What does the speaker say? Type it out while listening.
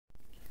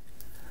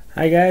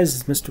Hi guys,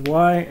 it's Mr.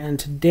 Y, and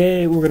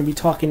today we're going to be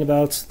talking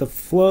about the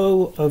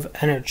flow of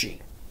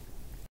energy.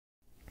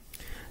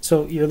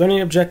 So your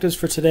learning objectives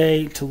for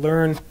today: to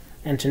learn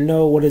and to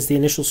know what is the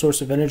initial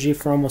source of energy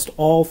for almost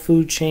all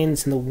food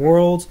chains in the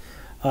world,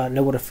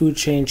 know what a food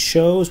chain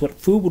shows, what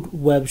food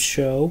webs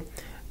show,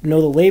 know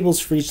the labels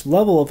for each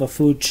level of a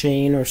food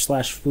chain or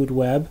 / food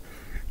web,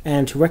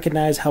 and to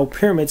recognize how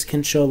pyramids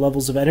can show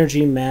levels of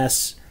energy,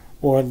 mass,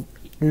 or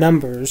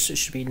numbers. It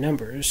should be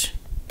numbers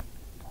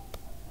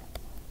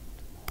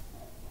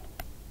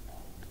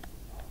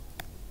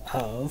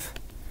of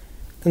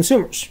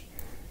consumers.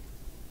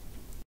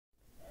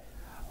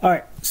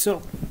 Alright,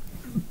 so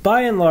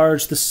by and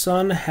large, the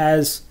sun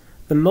has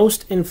the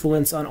most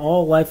influence on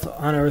all life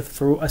on Earth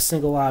for a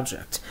single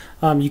object.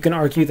 You can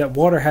argue that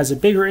water has a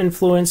bigger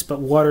influence, but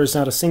water is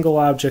not a single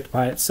object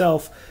by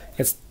itself.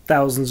 It's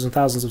thousands and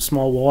thousands of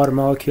small water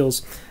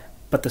molecules.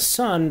 But the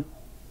sun,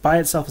 by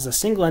itself as a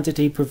single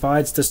entity,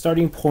 provides the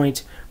starting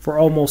point for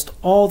almost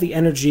all the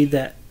energy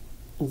that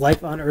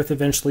life on Earth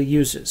eventually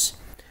uses.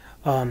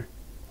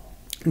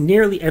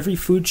 Nearly every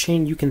food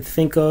chain you can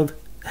think of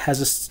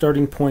has a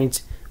starting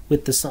point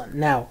with the sun.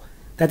 Now,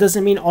 that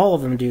doesn't mean all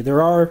of them do.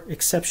 There are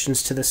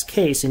exceptions to this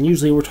case, and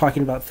usually we're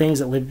talking about things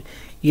that live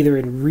either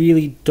in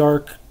really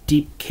dark,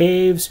 deep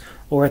caves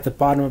or at the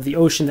bottom of the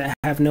ocean that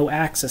have no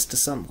access to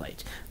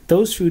sunlight.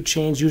 Those food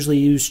chains usually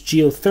use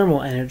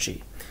geothermal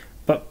energy.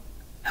 But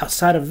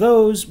outside of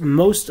those,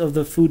 most of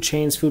the food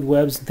chains, food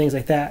webs, and things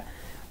like that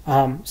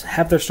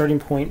have their starting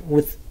point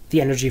with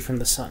the energy from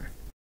the sun.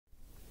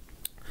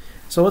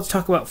 So let's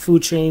talk about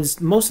food chains.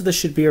 Most of this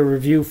should be a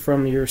review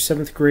from your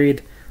 7th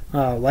grade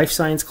life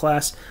science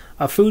class.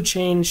 A food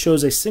chain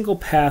shows a single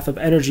path of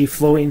energy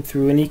flowing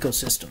through an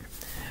ecosystem.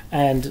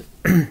 And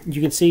you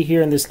can see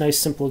here in this nice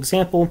simple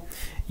example,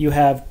 you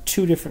have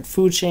two different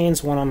food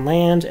chains, one on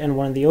land and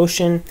one in the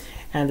ocean.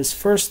 And this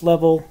first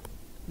level,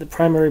 the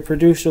primary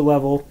producer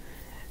level,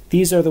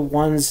 these are the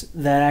ones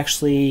that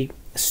actually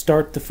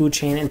start the food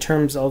chain in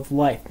terms of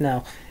life.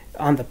 Now,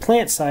 on the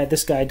plant side,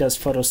 this guy does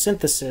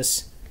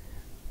photosynthesis.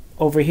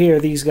 Over here,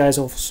 these guys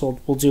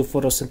also will do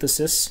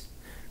photosynthesis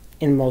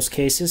in most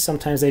cases.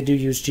 Sometimes they do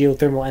use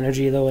geothermal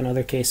energy, though, in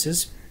other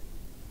cases.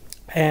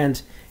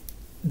 And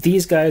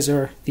these guys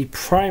are the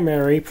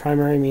primary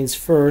means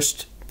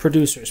first,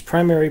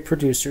 primary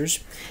producers.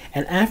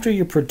 And after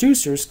your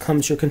producers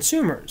comes your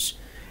consumers.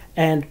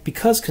 And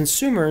because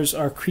consumers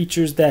are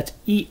creatures that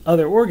eat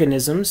other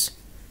organisms,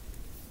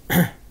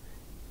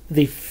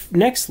 the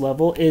next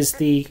level is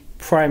the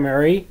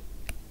primary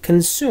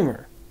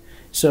consumer.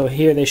 So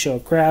here they show a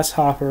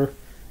grasshopper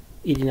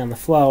eating on the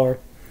flower.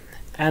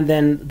 And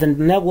then the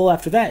level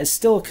after that is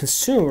still a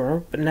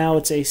consumer, but now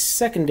it's a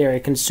secondary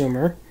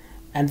consumer.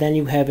 And then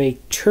you have a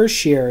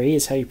tertiary,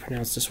 is how you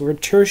pronounce this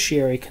word,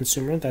 tertiary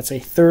consumer. That's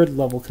a 3rd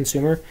level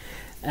consumer.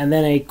 And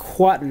then a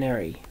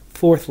quaternary,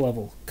 4th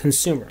level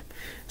consumer.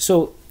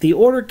 So the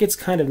order gets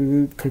kind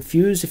of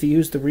confused if you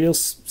use the real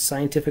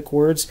scientific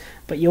words,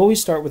 but you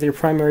always start with your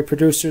primary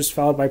producers,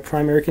 followed by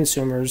primary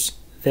consumers,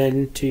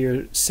 then to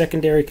your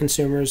secondary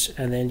consumers,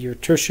 and then your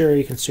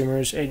tertiary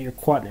consumers, and your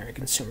quaternary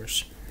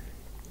consumers.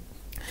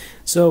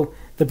 So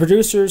the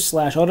producers /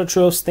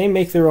 autotrophs, they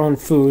make their own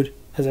food.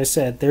 As I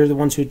said, they're the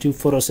ones who do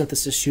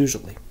photosynthesis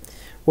usually.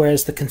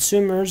 Whereas the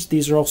consumers,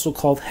 these are also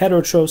called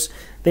heterotrophs,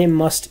 they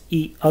must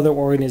eat other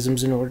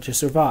organisms in order to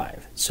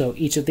survive. So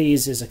each of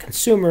these is a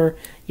consumer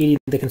eating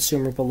the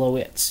consumer below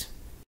it.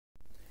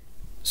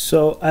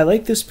 So I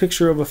like this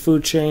picture of a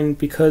food chain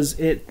because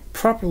it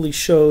properly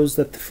shows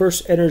that the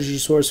first energy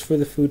source for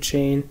the food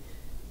chain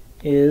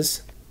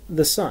is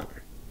the sun.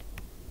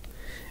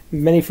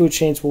 Many food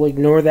chains will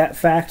ignore that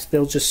fact.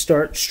 They'll just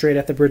start straight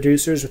at the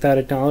producers without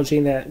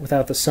acknowledging that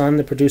without the sun,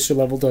 the producer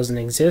level doesn't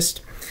exist.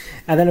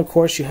 And then, of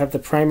course, you have the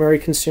primary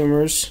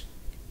consumers,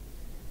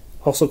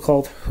 also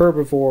called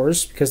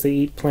herbivores because they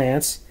eat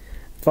plants,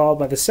 followed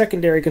by the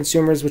secondary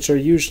consumers, which are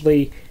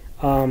usually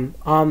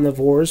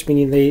omnivores,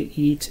 meaning they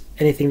eat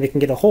anything they can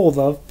get a hold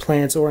of,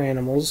 plants or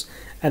animals,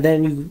 and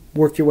then you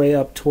work your way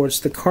up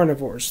towards the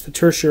carnivores, the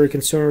tertiary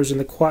consumers, and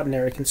the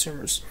quaternary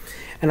consumers.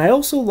 And I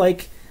also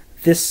like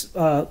this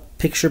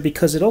picture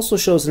because it also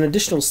shows an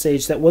additional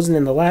stage that wasn't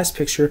in the last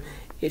picture.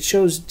 It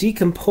shows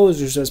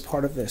decomposers as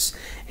part of this.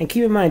 And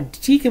keep in mind,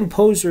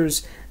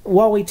 decomposers,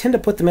 while we tend to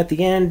put them at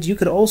the end, you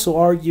could also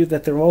argue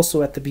that they're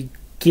also at the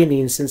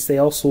beginning, since they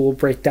also will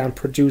break down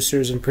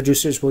producers, and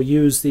producers will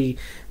use the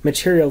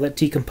material that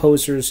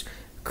decomposers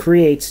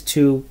create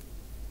to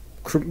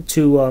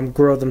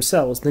grow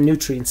themselves, the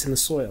nutrients in the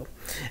soil.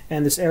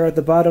 And this arrow at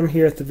the bottom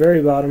here, at the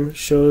very bottom,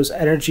 shows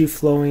energy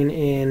flowing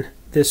in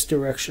this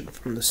direction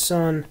from the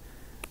sun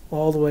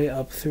all the way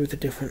up through the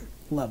different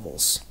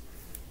levels.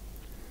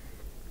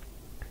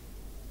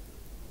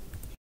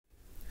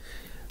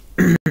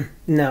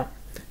 Now,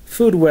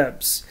 food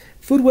webs.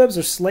 Food webs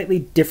are slightly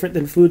different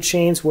than food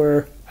chains,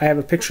 where I have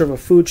a picture of a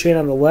food chain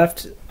on the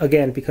left.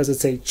 Again, because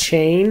it's a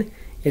chain,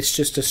 it's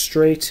just a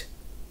straight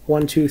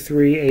 1, 2,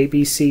 3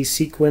 ABC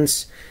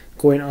sequence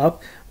going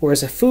up,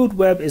 whereas a food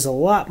web is a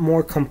lot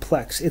more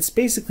complex. It's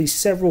basically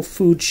several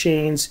food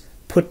chains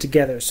put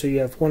together. So you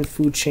have one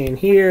food chain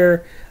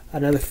here,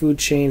 another food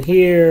chain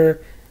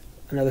here,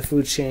 another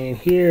food chain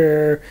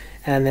here,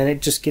 and then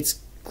it just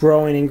gets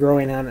growing and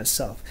growing on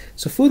itself.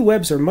 So food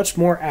webs are much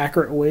more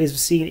accurate ways of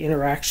seeing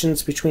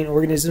interactions between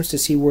organisms to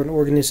see where an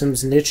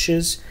organism's niche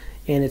is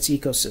in its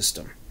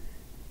ecosystem.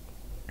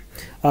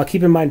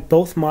 Keep in mind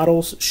both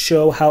models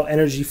show how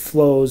energy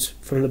flows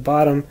from the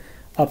bottom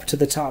up to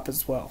the top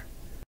as well.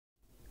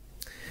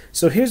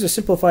 So here's a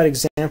simplified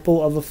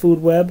example of a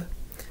food web.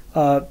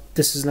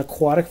 This is an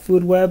aquatic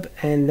food web,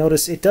 and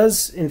notice it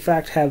does in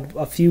fact have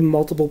a few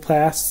multiple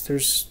paths.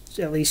 There's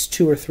at least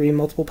 2 or 3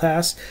 multiple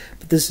paths,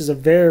 but this is a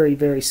very,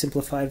 very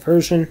simplified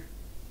version.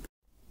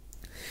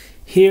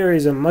 Here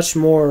is a much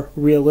more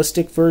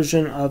realistic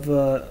version of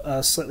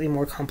a slightly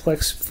more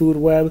complex food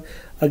web.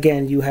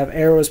 Again, you have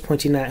arrows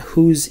pointing at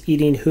who's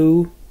eating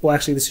who. Well,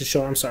 actually, this is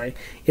showing, I'm sorry,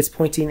 it's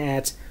pointing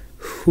at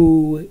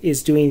who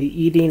is doing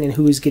the eating and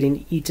who is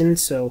getting eaten.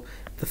 So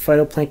the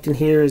phytoplankton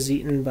here is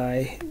eaten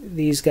by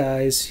these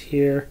guys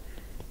here,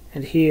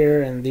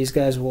 and these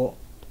guys will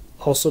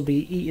also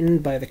be eaten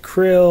by the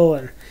krill,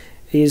 and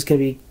these can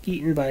be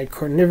eaten by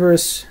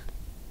carnivorous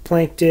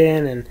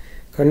plankton, and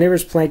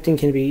carnivorous plankton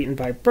can be eaten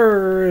by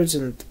birds,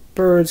 and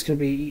birds can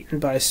be eaten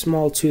by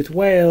small-toothed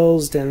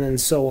whales, and then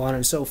so on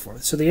and so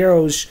forth. So the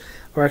arrows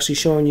are actually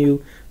showing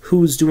you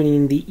who's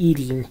doing the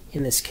eating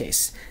in this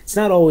case. It's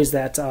not always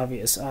that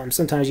obvious.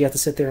 Sometimes you have to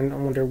sit there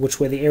and wonder which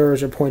way the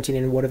arrows are pointing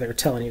and what are they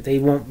telling you. They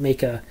won't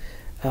make a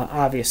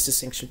obvious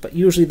distinction, but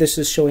usually this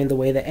is showing the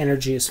way the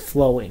energy is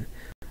flowing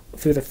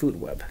through the food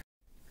web.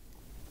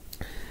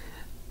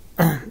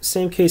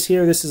 Same case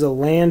here. This is a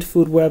land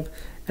food web,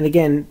 and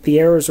again the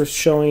arrows are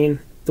showing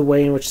the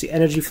way in which the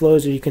energy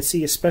flows, and you can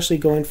see, especially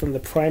going from the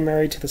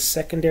primary to the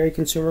secondary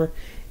consumer,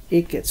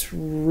 it gets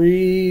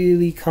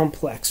really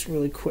complex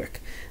really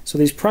quick. So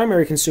these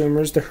primary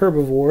consumers, the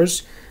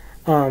herbivores,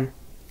 are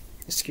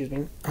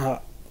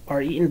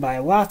eaten by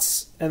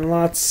lots and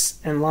lots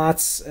and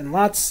lots and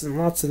lots and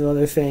lots of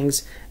other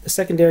things. The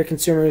secondary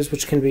consumers,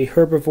 which can be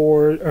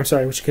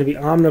which can be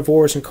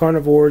omnivores and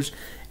carnivores,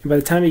 and by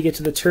the time you get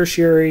to the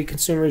tertiary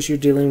consumers, you're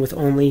dealing with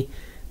only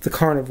the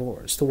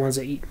carnivores, the ones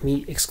that eat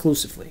meat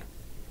exclusively.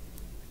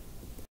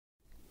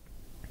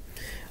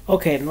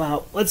 Okay,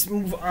 now let's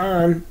move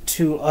on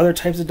to other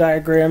types of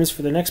diagrams.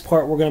 For the next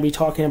part, we're going to be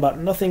talking about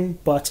nothing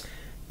but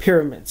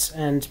pyramids,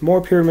 and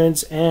more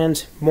pyramids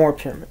and more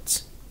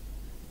pyramids.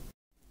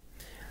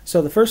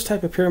 So the first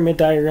type of pyramid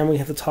diagram we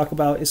have to talk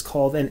about is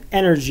called an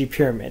energy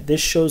pyramid.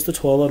 This shows the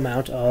total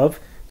amount of,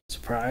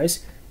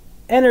 surprise,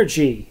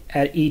 energy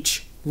at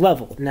each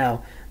level.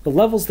 Now, the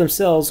levels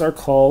themselves are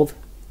called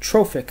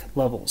trophic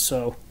levels.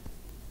 So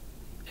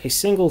a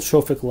single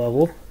trophic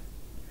level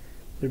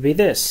would be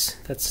this.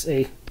 That's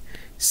a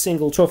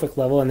single trophic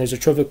level, and there's a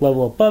trophic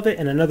level above it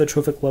and another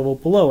trophic level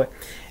below it.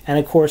 And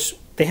of course,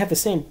 they have the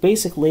same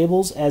basic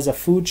labels as a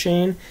food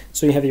chain.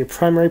 So you have your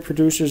primary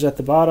producers at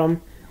the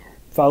bottom,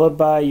 followed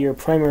by your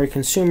primary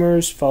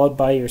consumers, followed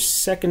by your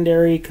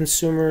secondary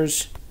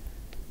consumers,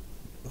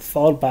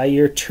 followed by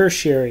your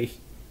tertiary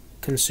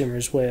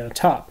consumers way on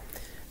top.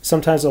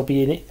 Sometimes there'll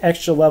be an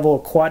extra level, a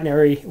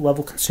quaternary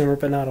level consumer,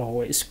 but not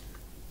always.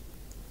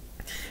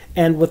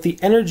 And what the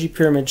energy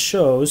pyramid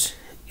shows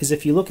is,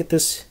 if you look at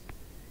this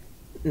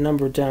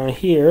number down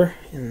here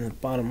in the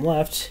bottom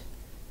left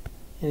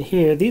and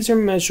here, these are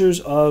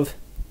measures of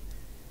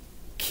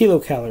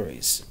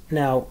kilocalories.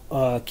 Now,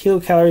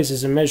 kilocalories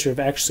is a measure of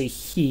actually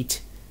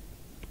heat,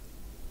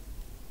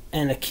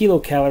 and a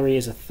kilocalorie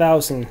is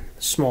 1,000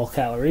 small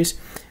calories.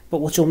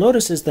 But what you'll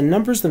notice is the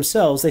numbers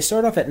themselves, they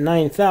start off at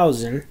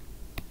 9,000,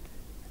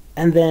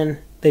 and then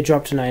they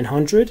drop to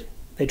 900,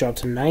 they drop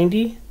to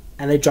 90,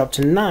 and they drop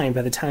to 9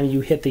 by the time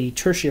you hit the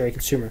tertiary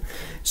consumer.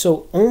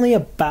 So only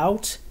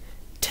about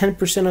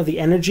 10% of the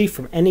energy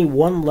from any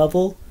one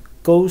level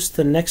goes to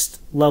the next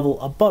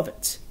level above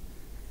it.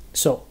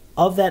 So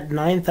of that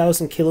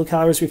 9,000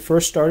 kilocalories we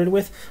first started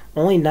with,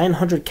 only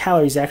 900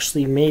 calories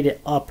actually made it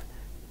up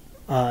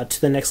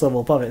to the next level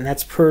above it, and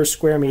that's per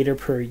square meter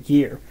per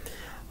year.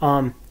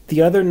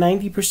 The other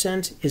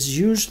 90% is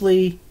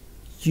usually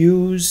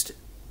used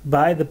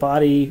by the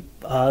body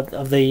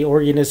of the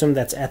organism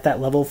that's at that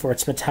level for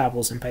its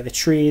metabolism, by the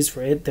trees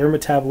for their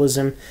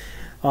metabolism,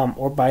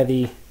 or by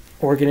the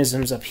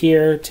organisms up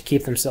here to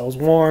keep themselves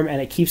warm,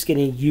 and it keeps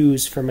getting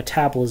used for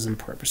metabolism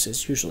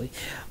purposes usually.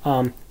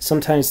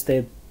 Sometimes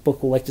the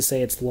book will like to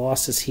say it's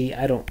lost as heat.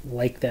 I don't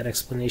like that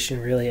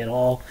explanation really at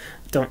all.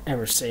 Don't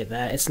ever say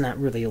that. It's not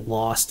really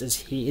lost as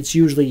heat. It's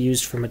usually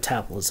used for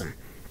metabolism.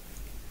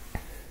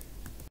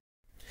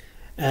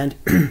 And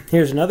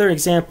here's another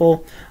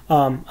example.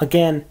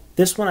 Again,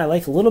 this one I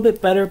like a little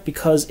bit better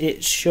because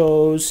it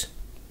shows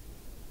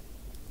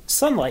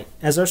sunlight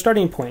as our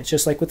starting point,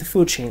 just like with the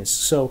food chains.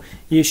 So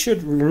you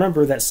should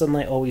remember that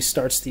sunlight always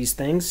starts these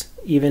things,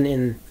 even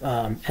in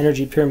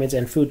energy pyramids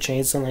and food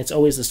chains. Sunlight's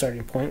always the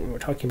starting point when we're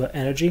talking about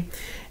energy.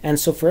 And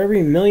so for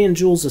every 1,000,000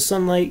 joules of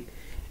sunlight,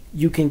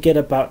 you can get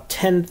about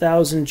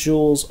 10,000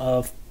 joules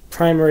of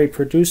primary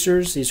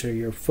producers. These are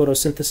your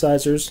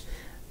photosynthesizers.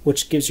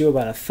 which gives you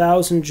about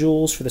 1,000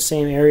 joules for the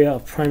same area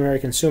of primary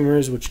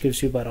consumers, which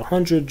gives you about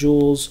 100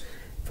 joules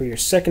for your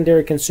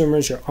secondary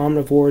consumers, your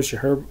omnivores,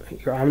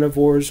 your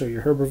omnivores or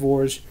your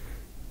herbivores,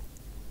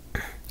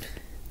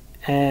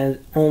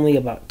 and only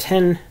about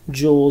 10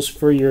 joules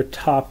for your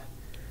top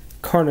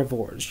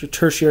carnivores, your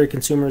tertiary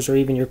consumers, or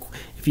even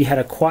if you had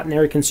a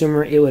quaternary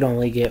consumer, it would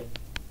only get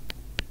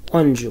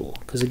 1 joule,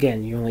 because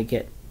again, you only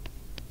get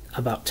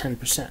about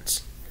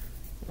 10%.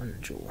 1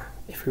 joule.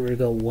 If we were to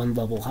go one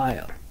level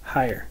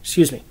higher,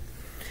 excuse me.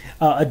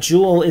 A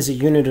joule is a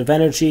unit of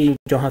energy. You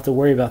don't have to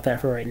worry about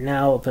that for right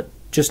now, but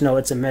just know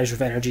it's a measure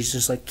of energy,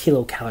 just like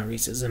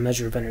kilocalories is a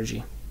measure of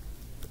energy.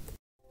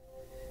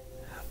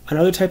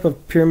 Another type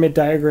of pyramid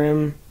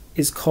diagram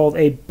is called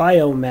a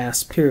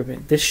biomass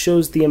pyramid. This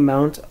shows the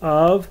amount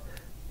of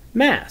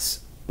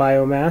mass.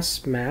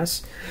 Biomass,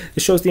 mass.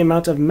 It shows the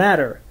amount of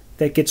matter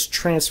that gets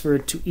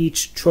transferred to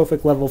each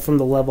trophic level from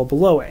the level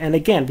below it. And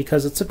again,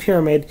 because it's a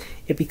pyramid,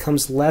 it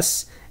becomes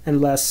less and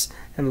less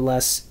and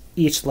less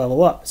each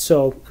level up.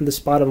 So on this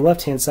bottom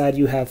left-hand side,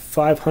 you have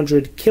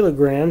 500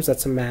 kilograms,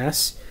 that's a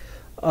mass,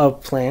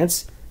 of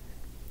plants.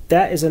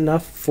 That is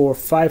enough for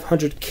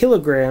 500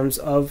 kilograms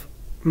of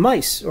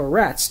mice or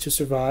rats to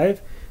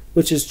survive,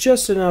 which is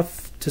just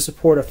enough to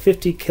support a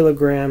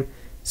 50-kilogram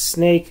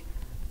snake,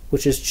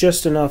 which is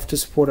just enough to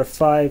support a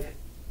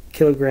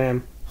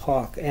 5-kilogram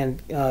hawk,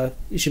 and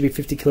it should be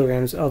 50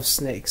 kilograms of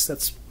snakes.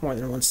 That's more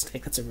than one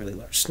snake. That's a really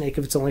large snake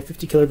if it's only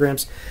 50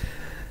 kilograms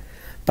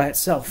by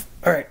itself.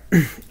 All right,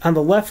 on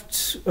the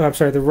left,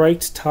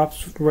 the top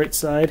right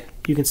side,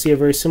 you can see a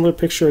very similar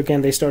picture.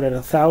 Again, they start at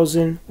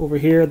 1,000 over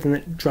here, then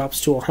it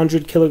drops to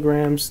 100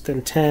 kilograms,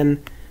 then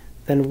 10,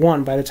 then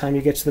 1 by the time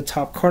you get to the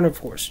top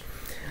carnivores.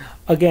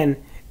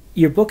 Again,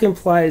 your book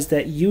implies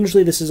that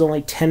usually this is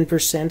only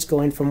 10%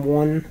 going from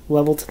one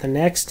level to the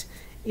next.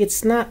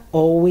 It's not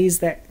always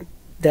that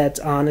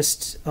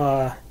honest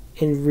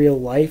in real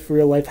life.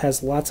 Real life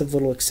has lots of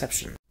little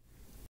exceptions.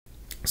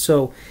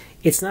 So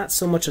it's not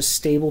so much a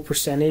stable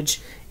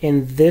percentage.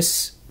 In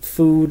this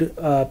food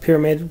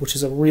pyramid, which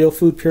is a real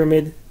food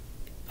pyramid,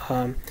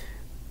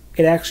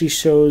 it actually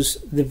shows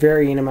the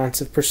varying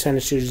amounts of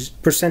percentages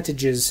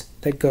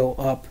that go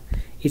up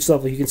each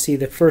level. You can see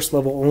the first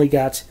level only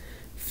got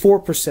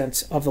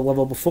 4% of the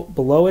level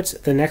below it.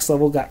 The next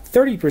level got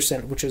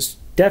 30%, which is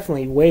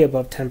definitely way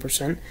above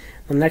 10%.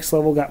 The next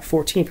level got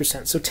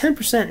 14%. So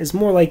 10% is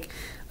more like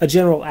a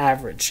general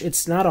average.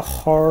 It's not a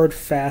hard,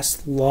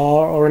 fast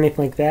law or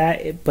anything like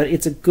that, but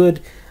it's a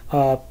good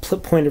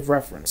point of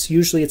reference.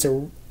 Usually it's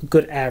a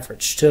good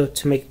average to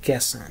make a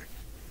guess on.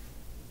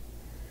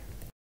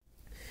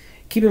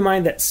 Keep in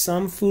mind that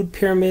some food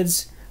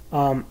pyramids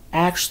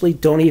actually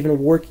don't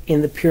even work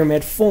in the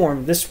pyramid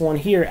form. This one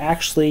here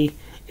actually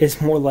is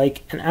more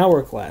like an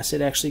hourglass.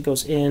 It actually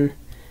goes in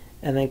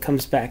and then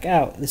comes back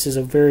out. This is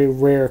a very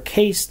rare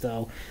case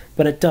though,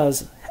 but it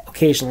does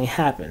occasionally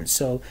happen.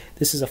 So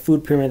this is a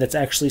food pyramid that's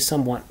actually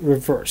somewhat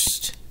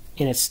reversed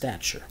in its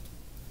stature.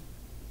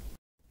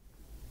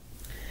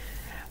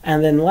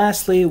 And then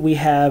lastly, we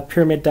have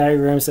pyramid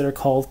diagrams that are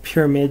called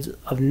pyramids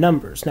of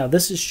numbers. Now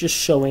this is just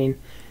showing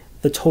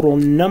the total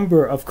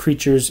number of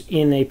creatures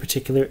in a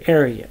particular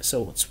area.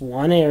 So it's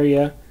one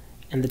area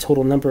and the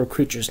total number of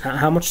creatures, not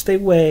how much they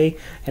weigh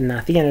and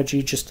not the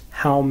energy, just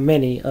how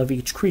many of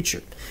each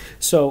creature.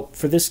 So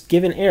for this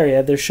given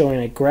area, they're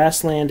showing a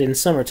grassland in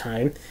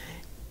summertime.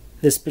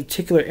 This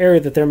particular area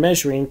that they're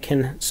measuring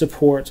can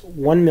support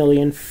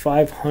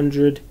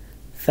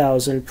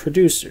 1,500,000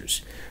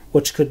 producers,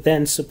 which could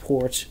then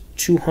support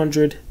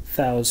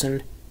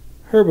 200,000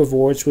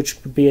 herbivores,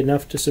 which would be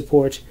enough to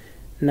support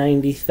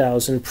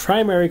 90,000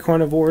 primary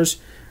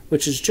carnivores,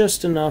 which is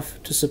just enough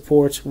to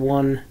support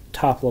one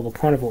top-level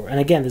carnivore.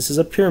 And again, this is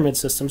a pyramid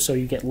system, so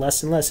you get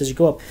less and less as you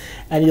go up.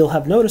 And you'll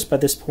have noticed by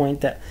this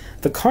point that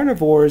the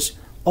carnivores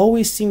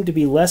always seem to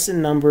be less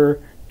in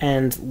number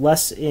and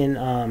less in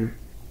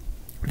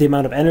the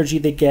amount of energy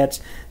they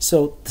get.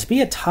 So to be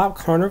a top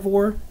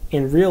carnivore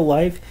in real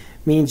life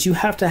means you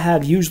have to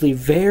have usually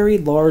very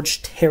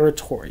large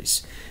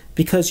territories,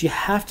 because you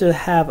have to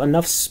have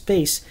enough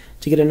space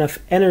to get enough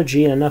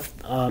energy and enough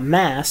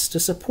mass to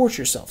support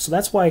yourself. So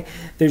that's why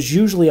there's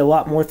usually a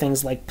lot more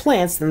things like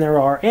plants than there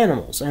are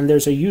animals, and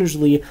there's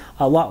usually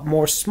a lot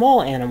more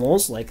small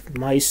animals like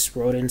mice,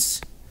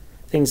 rodents,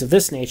 things of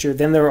this nature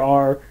than there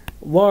are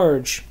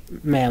large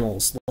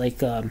mammals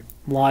like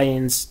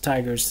lions,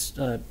 tigers,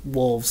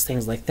 wolves,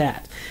 things like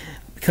that,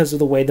 because of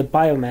the way the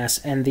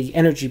biomass and the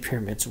energy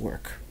pyramids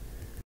work.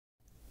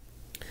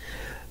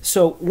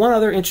 So one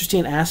other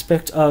interesting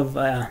aspect of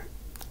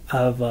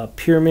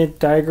pyramid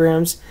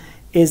diagrams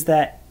is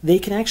that they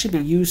can actually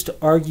be used to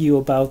argue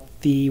about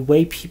the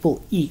way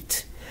people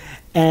eat.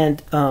 And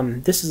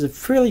this is a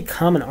fairly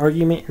common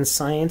argument in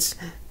science,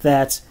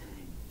 that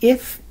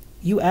if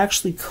you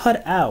actually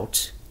cut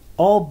out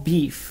all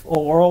beef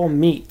or all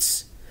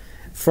meats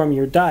from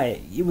your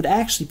diet, it would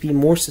actually be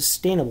more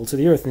sustainable to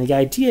the earth. And the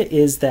idea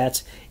is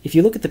that if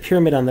you look at the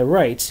pyramid on the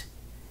right,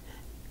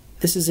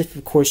 This is if,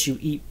 of course, you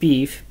eat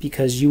beef,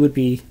 because you would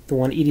be the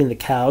one eating the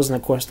cows, and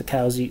of course the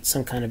cows eat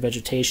some kind of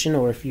vegetation,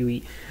 or if you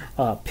eat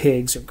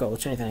pigs or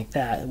goats or anything like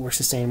that, it works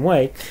the same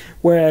way.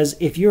 Whereas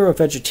if you're a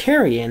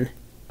vegetarian,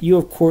 you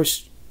of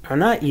course are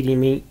not eating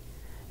meat,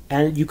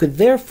 and you could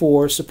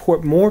therefore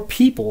support more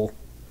people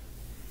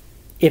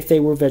if they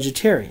were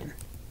vegetarian.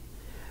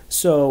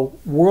 So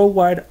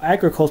worldwide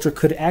agriculture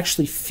could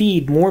actually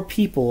feed more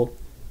people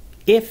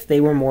if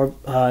they were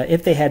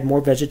if they had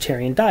more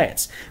vegetarian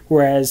diets.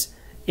 Whereas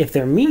if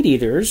they're meat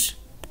eaters,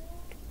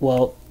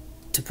 well,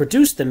 to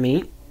produce the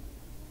meat,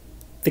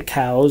 the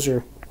cows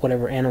or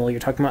whatever animal you're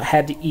talking about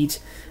had to eat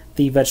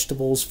the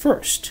vegetables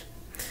first.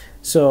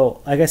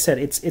 So, like I said,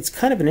 it's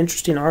kind of an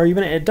interesting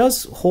argument. It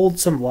does hold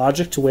some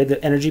logic to the way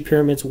the energy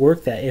pyramids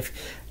work, that if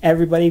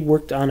everybody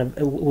was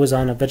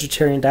on a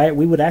vegetarian diet,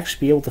 we would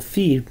actually be able to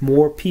feed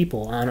more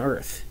people on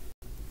Earth.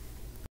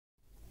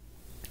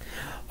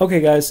 Okay,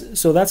 guys,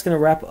 so that's going to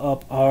wrap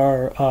up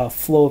our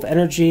flow of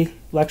energy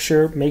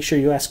lecture. Make sure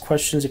you ask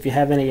questions if you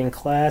have any in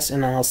class,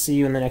 and I'll see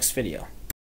you in the next video.